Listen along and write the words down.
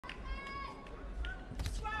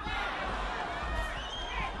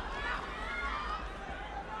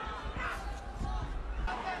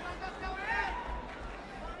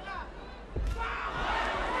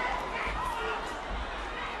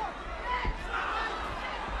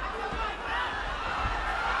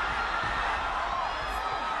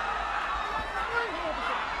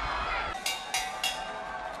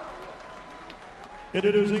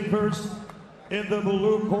Introducing first in the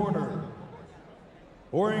blue corner,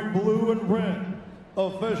 wearing blue and red,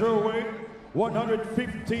 official weight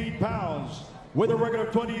 115 pounds, with a record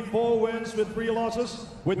of 24 wins with 3 losses,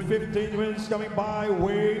 with 15 wins coming by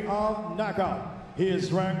way of knockout. He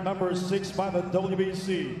is ranked number 6 by the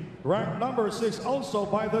WBC, ranked number 6 also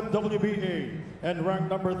by the WBA, and ranked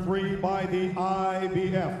number 3 by the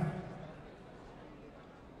IBF.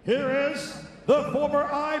 Here is the former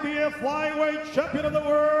IBF flyweight champion of the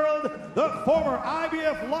world, the former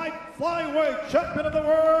IBF light flyweight champion of the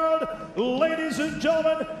world, ladies and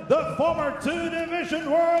gentlemen, the former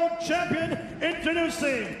 2-division world champion,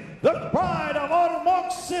 introducing the pride of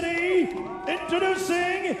Ormoc City,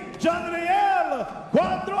 introducing Quadro,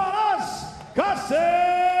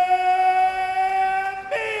 Casimero!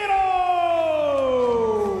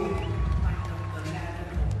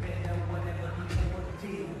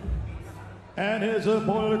 And his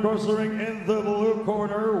opponent across the ring in the blue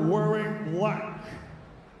corner, wearing black.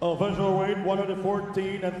 Official weight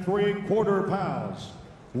 114 3/4 pounds.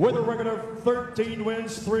 With a record of 13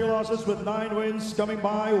 wins, 3 losses, with 9 wins coming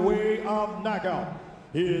by way of knockout.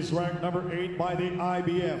 He is ranked number 8 by the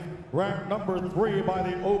IBF, ranked number 3 by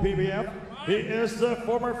the OPBF. He is the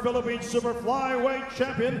former Philippine Super Flyweight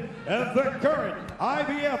champion and the current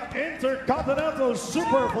IBF Intercontinental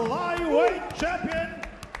Super Flyweight champion.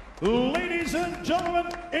 Ladies and gentlemen,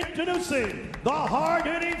 introducing the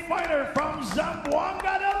hard-hitting fighter from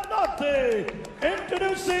Zamboanga del Norte,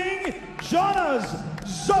 introducing Jonas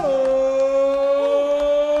Zolo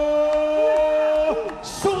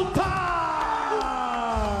Sultan!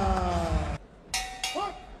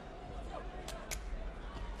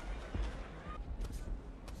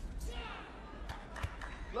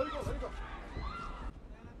 Let it go.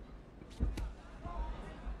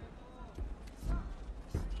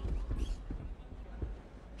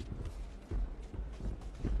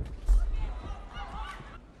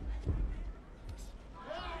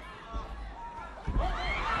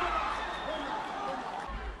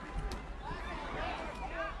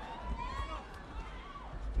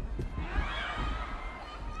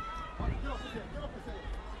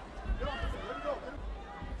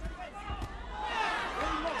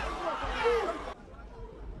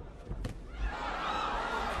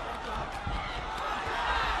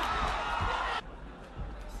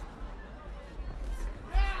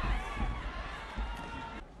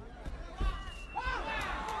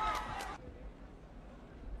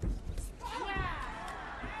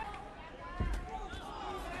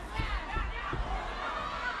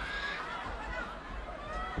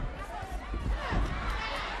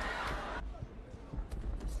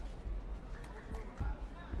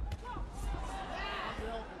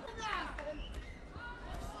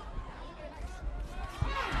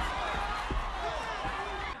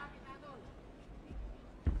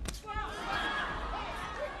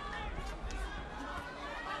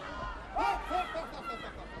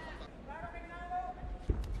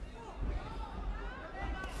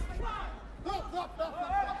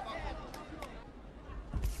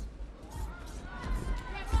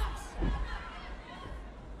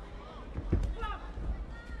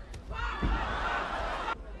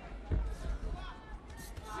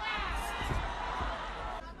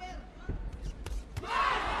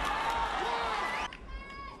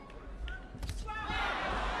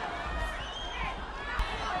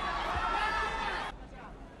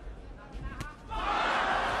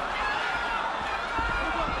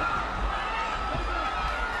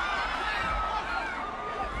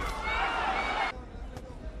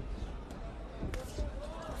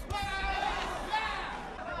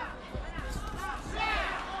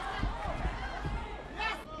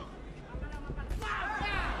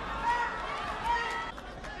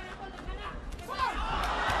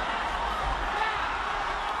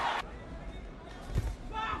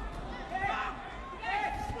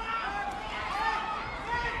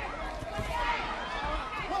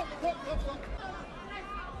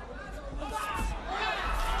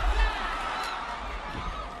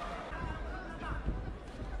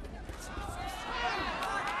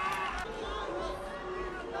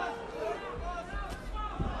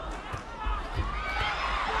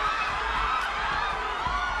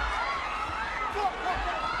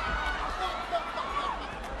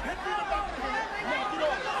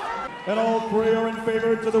 And all 3 are in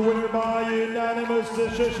favor to the winner by unanimous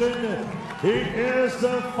decision. He is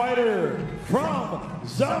the fighter from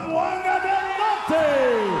Zamboanga del Norte,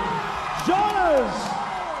 Jonas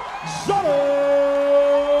Zolo